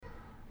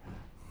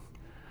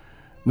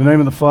In the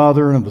name of the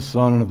Father, and of the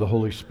Son, and of the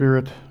Holy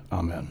Spirit.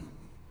 Amen.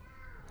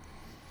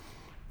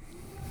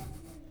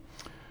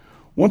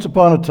 Once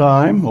upon a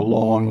time, a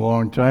long,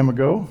 long time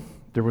ago,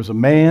 there was a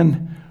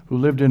man who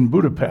lived in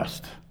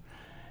Budapest,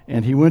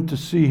 and he went to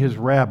see his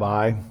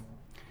rabbi,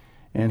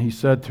 and he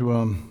said to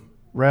him,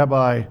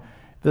 "Rabbi,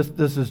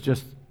 this is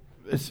just,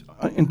 it's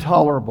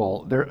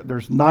intolerable.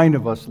 There's 9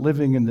 of us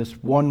living in this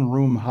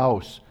one-room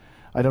house.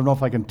 I don't know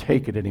if I can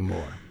take it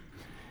anymore."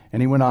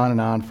 And he went on and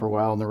on for a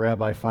while, and the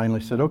rabbi finally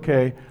said,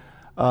 "Okay,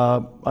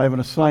 I have an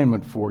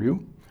assignment for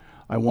you.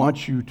 I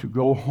want you to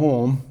go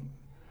home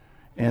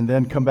and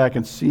then come back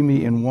and see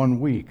me in 1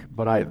 week.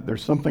 But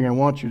there's something I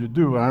want you to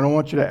do, and I don't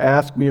want you to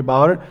ask me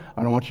about it.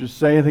 I don't want you to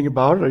say anything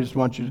about it. I just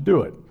want you to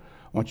do it.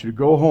 I want you to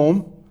go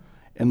home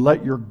and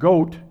let your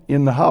goat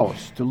in the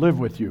house to live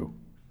with you.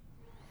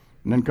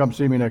 And then come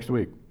see me next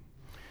week."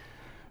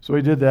 So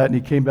he did that, and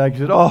he came back and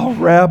said, "Oh,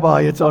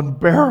 Rabbi, it's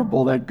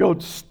unbearable. That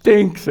goat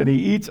stinks, and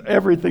he eats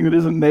everything that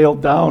isn't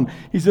nailed down.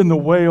 He's in the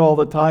way all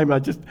the time.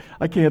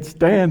 I can't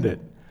stand it."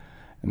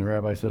 And the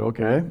rabbi said,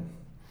 "Okay,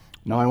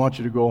 now I want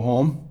you to go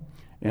home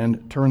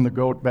and turn the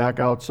goat back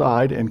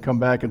outside and come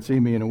back and see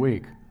me in a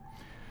week."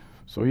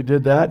 So he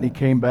did that, and he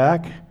came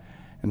back,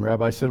 and the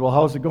rabbi said, "Well,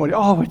 how's it going?"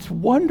 "Oh, it's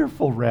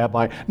wonderful,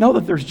 Rabbi. Now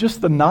that there's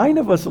just the 9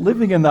 of us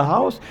living in the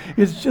house,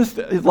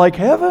 it's like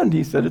heaven."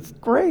 He said, "It's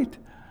great."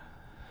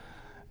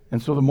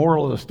 And so the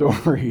moral of the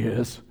story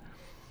is,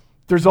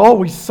 there's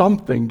always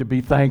something to be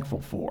thankful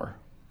for,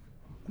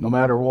 no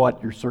matter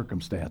what your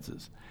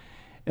circumstances.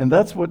 And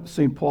that's what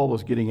St. Paul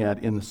was getting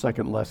at in the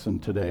second lesson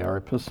today, our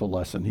epistle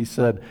lesson. He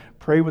said,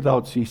 "Pray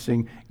without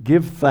ceasing,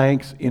 give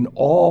thanks in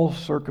all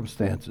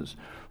circumstances,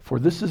 for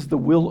this is the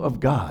will of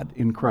God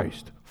in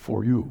Christ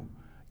for you."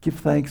 Give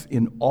thanks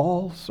in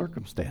all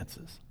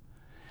circumstances.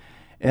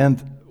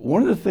 And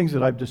one of the things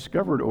that I've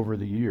discovered over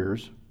the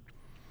years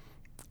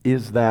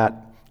is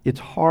that it's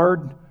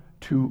hard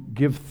to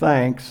give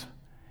thanks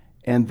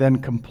and then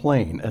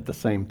complain at the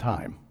same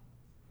time.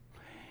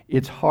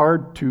 It's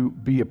hard to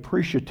be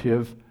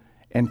appreciative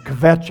and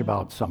kvetch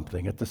about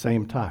something at the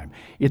same time.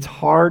 It's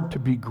hard to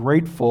be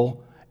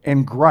grateful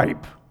and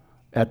gripe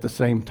at the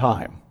same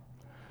time.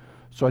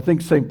 So I think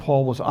St.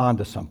 Paul was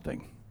onto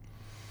something.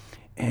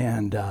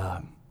 And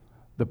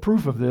the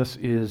proof of this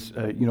is,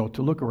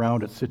 to look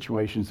around at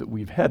situations that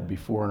we've had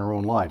before in our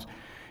own lives.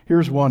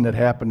 Here's one that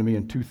happened to me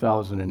in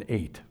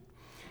 2008.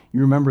 You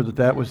remember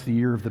that was the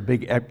year of the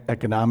big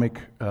economic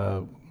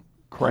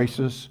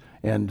crisis,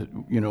 and,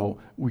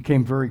 we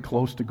came very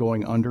close to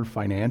going under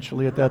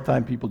financially at that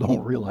time. People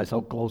don't realize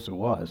how close it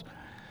was.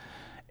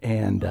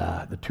 And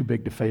the too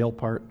big to fail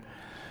part.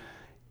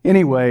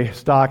 Anyway,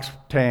 stocks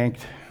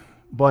tanked,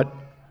 but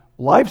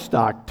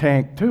livestock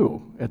tanked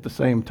too at the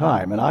same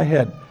time. And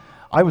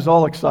I was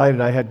all excited.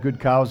 I had good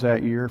cows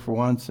that year for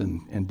once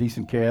and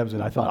decent calves,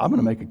 and I thought, I'm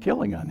going to make a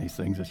killing on these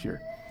things this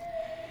year.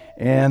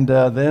 And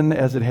then,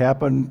 as it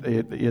happened,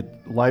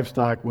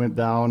 livestock went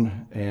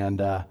down,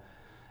 and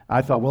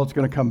I thought, well, it's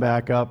going to come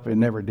back up. It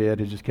never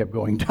did. It just kept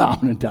going down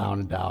and down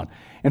and down.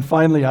 And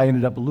finally, I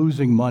ended up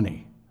losing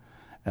money.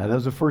 That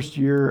was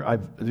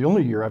the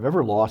only year I've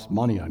ever lost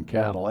money on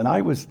cattle. And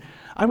I was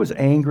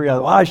angry.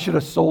 I should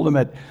have sold them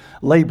at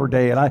Labor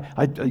Day, and I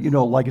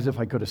like as if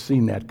I could have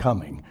seen that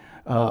coming.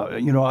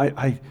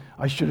 I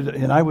should have,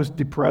 and I was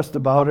depressed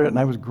about it, and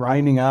I was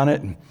grinding on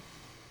it, and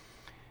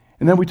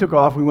then we took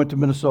off. We went to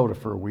Minnesota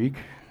for a week,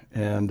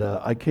 and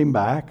I came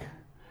back,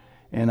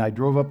 and I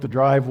drove up the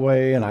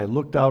driveway, and I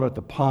looked out at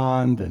the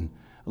pond, and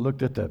I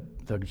looked at the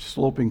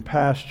sloping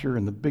pasture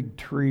and the big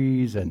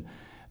trees and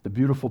the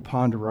beautiful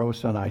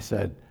ponderosa, and I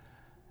said,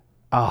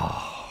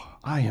 I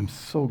am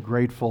so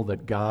grateful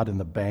that God and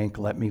the bank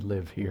let me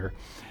live here.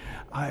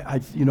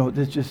 It's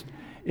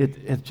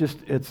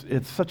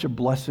such a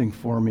blessing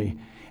for me.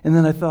 And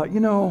then I thought,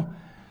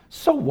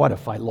 so what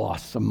if I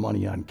lost some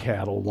money on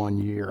cattle one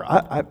year?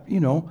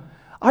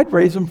 I'd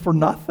raise them for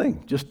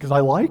nothing just because I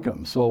like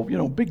them. So,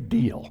 big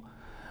deal.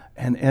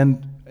 And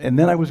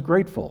then I was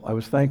grateful. I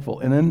was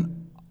thankful. And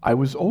then I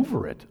was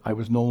over it. I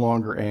was no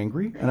longer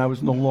angry, and I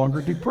was no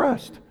longer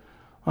depressed.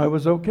 I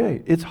was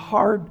okay. It's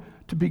hard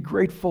to be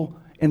grateful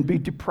and be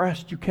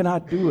depressed. You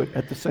cannot do it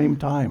at the same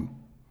time.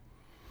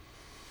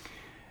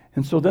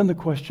 And so then the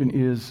question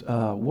is,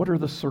 what are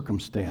the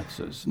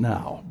circumstances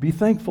now? Be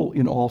thankful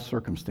in all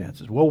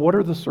circumstances. Well, what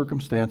are the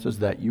circumstances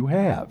that you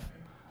have?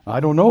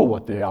 I don't know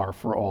what they are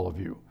for all of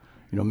you.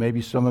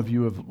 Maybe some of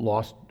you have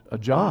lost a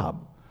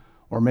job,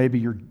 or maybe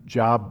your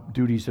job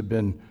duties have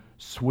been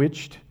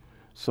switched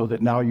so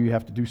that now you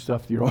have to do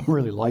stuff that you don't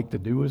really like to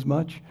do as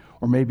much,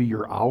 or maybe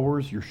your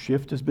hours, your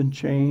shift has been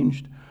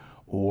changed,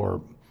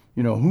 or,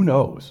 who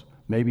knows?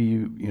 Maybe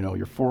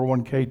your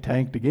 401k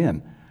tanked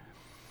again.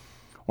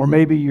 Or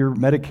maybe your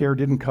Medicare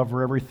didn't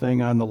cover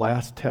everything on the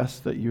last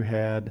test that you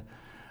had.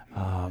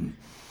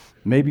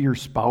 Maybe your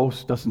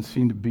spouse doesn't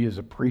seem to be as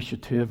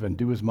appreciative and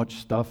do as much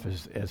stuff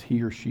as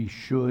he or she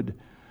should.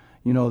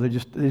 They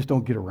just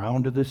don't get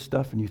around to this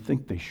stuff, and you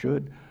think they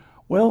should.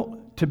 Well,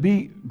 to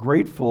be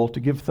grateful, to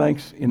give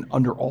thanks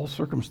under all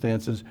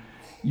circumstances,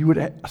 you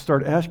would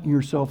start asking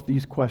yourself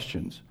these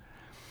questions.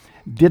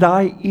 Did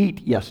I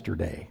eat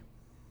yesterday?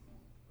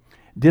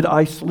 Did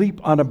I sleep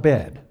on a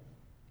bed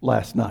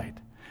last night?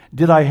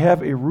 Did I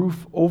have a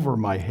roof over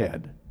my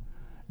head?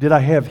 Did I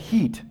have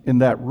heat in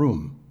that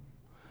room?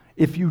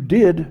 If you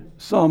did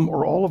some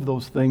or all of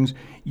those things,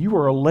 you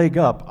are a leg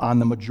up on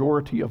the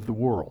majority of the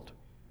world.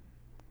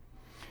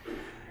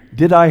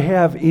 Did I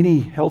have any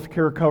health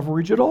care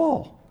coverage at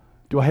all?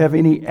 Do I have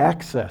any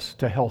access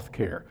to health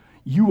care?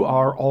 You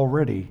are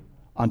already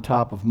on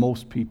top of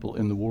most people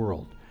in the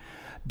world.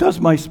 Does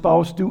my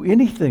spouse do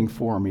anything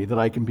for me that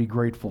I can be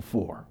grateful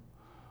for?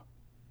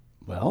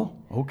 Well,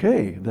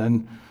 okay,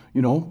 then,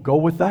 go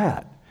with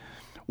that.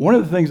 One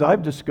of the things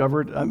I've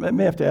discovered, I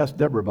may have to ask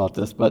Deborah about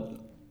this, but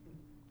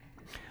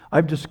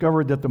I've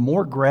discovered that the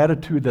more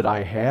gratitude that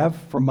I have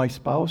from my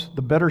spouse,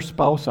 the better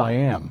spouse I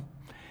am.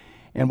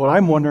 And what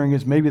I'm wondering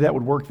is maybe that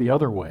would work the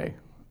other way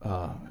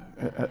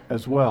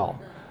as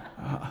well.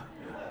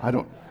 I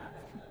don't.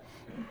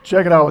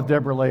 Check it out with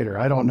Deborah later.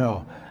 I don't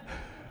know.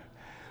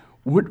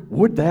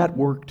 Would that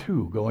work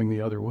too, going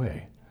the other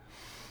way?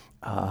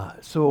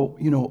 So,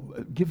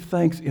 give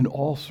thanks in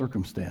all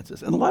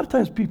circumstances. And a lot of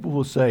times people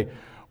will say,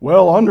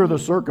 well, under the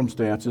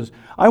circumstances.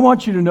 I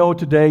want you to know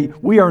today,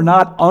 we are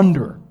not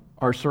under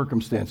our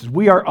circumstances.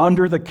 We are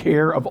under the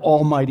care of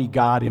Almighty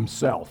God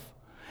Himself.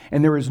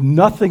 And there is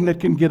nothing that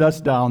can get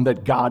us down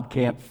that God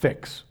can't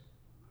fix.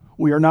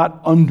 We are not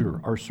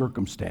under our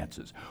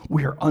circumstances.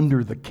 We are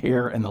under the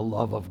care and the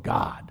love of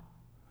God.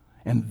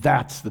 And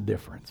that's the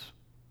difference.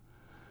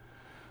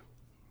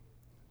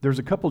 There's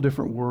a couple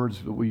different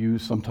words that we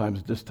use sometimes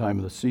at this time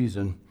of the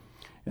season,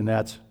 and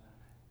that's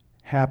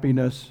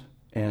happiness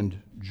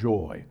and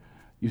joy.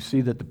 You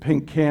see that the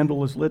pink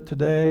candle is lit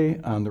today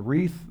on the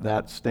wreath.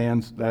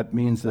 That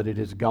means that it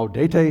is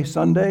Gaudete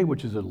Sunday,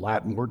 which is a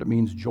Latin word that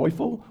means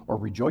joyful or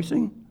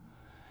rejoicing.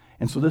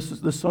 And so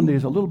this Sunday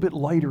is a little bit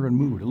lighter in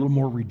mood, a little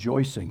more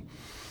rejoicing.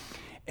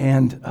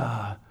 And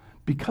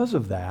because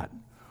of that,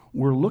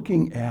 we're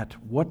looking at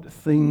what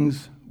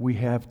things we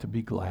have to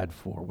be glad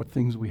for, what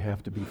things we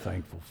have to be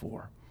thankful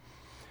for.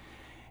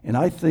 And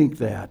I think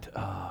that,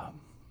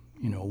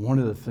 one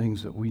of the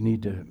things that we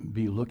need to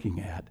be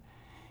looking at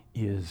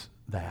is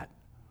that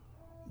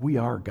we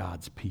are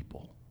God's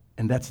people,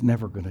 and that's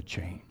never going to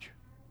change.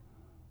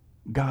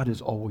 God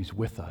is always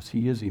with us.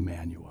 He is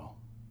Emmanuel,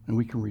 and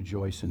we can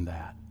rejoice in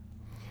that.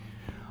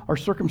 Our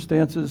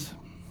circumstances,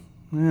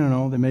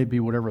 they may be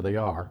whatever they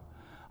are.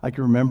 I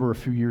can remember a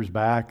few years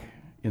back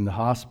in the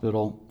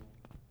hospital,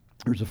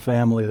 there was a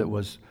family that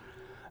was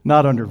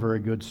not under very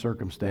good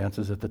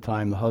circumstances at the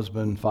time. The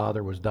husband,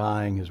 father was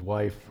dying. His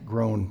wife,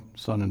 grown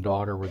son and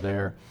daughter were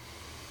there.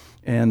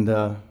 And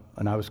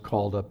I was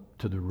called up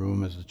to the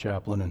room as the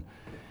chaplain,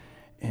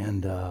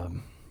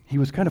 and he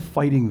was kind of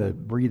fighting the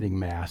breathing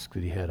mask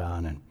that he had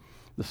on, and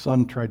the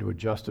son tried to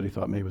adjust it. He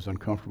thought maybe it was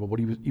uncomfortable, but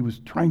he was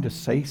trying to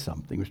say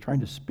something. He was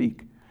trying to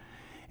speak.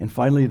 And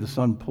finally, the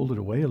son pulled it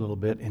away a little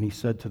bit, and he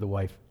said to the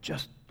wife,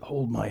 "Just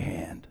hold my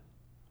hand.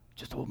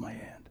 Just hold my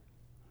hand."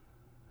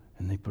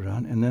 And they put it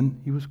on, and then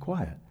he was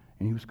quiet,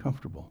 and he was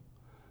comfortable.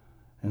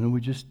 And then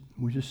we just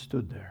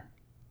stood there,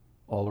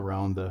 all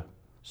around the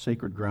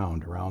sacred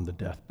ground, around the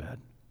deathbed.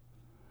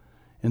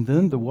 And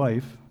then the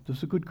wife, this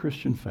is a good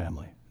Christian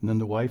family, and then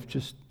the wife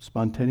just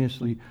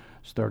spontaneously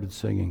started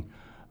singing,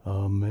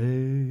 "Amazing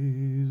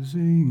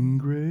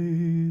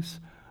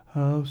grace,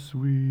 how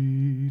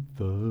sweet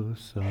the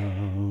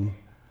sound."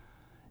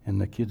 And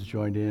the kids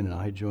joined in, and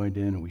I joined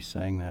in, and we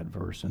sang that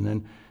verse. And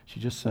then she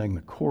just sang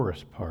the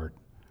chorus part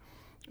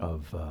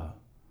of,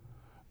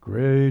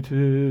 "Great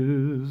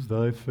is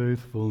thy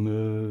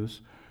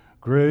faithfulness,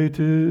 great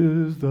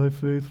is thy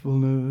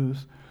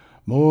faithfulness,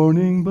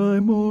 morning by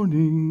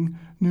morning,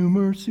 new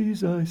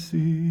mercies I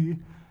see."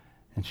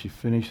 And she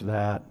finished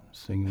that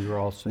singing. We were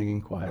all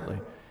singing quietly.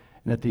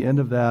 And at the end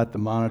of that, the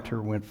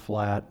monitor went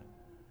flat,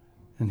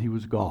 and he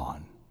was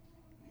gone.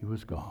 He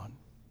was gone.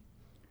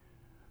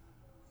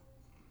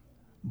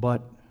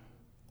 But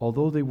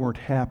although they weren't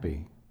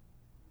happy,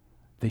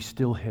 they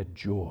still had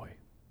joy.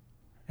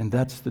 And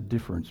that's the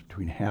difference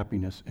between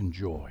happiness and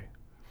joy.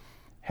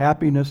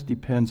 Happiness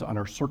depends on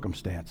our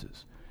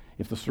circumstances.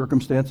 If the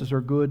circumstances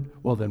are good,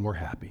 well, then we're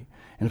happy.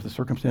 And if the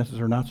circumstances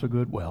are not so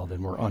good, well,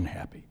 then we're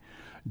unhappy.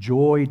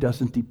 Joy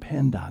doesn't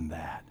depend on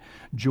that.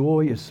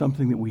 Joy is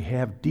something that we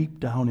have deep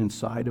down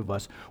inside of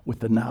us with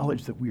the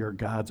knowledge that we are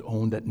God's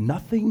own, that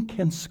nothing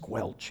can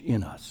squelch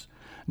in us.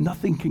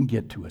 Nothing can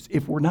get to us.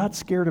 If we're not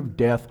scared of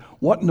death,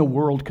 what in the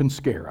world can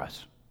scare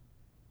us?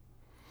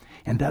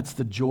 And that's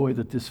the joy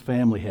that this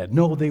family had.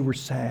 No, they were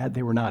sad,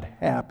 they were not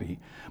happy,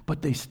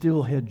 but they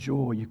still had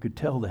joy. You could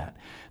tell that.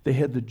 They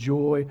had the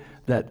joy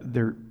that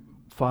their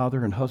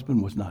father and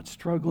husband was not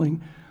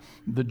struggling,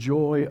 the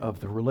joy of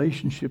the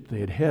relationship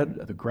they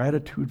had, the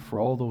gratitude for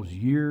all those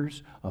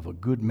years of a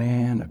good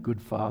man, a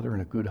good father,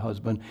 and a good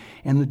husband,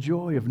 and the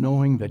joy of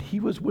knowing that he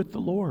was with the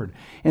Lord,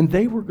 and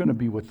they were going to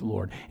be with the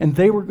Lord, and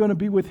they were going to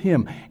be with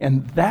him.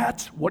 And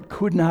that's what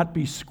could not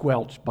be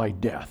squelched by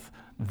death,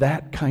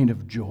 that kind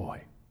of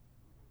joy.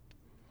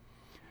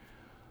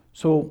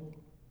 So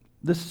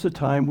this is a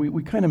time,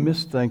 we kind of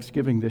missed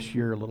Thanksgiving this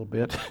year a little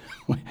bit,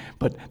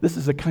 but this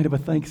is a kind of a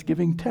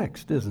Thanksgiving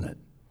text, isn't it?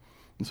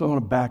 And so I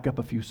want to back up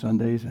a few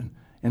Sundays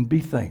and be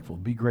thankful,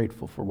 be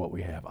grateful for what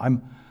we have.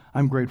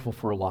 I'm grateful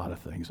for a lot of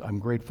things. I'm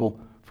grateful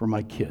for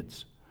my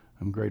kids.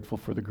 I'm grateful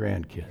for the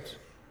grandkids.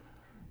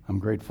 I'm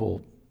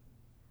grateful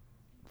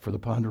for the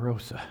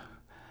Ponderosa.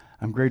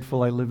 I'm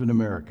grateful I live in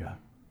America.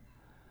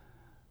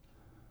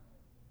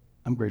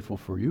 I'm grateful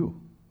for you.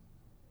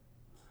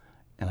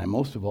 And I'm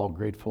most of all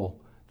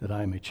grateful that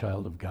I am a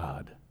child of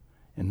God,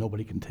 and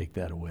nobody can take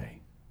that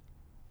away.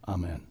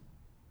 Amen.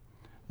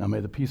 Now may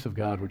the peace of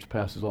God, which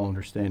passes all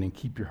understanding,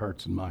 keep your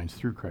hearts and minds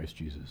through Christ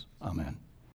Jesus. Amen.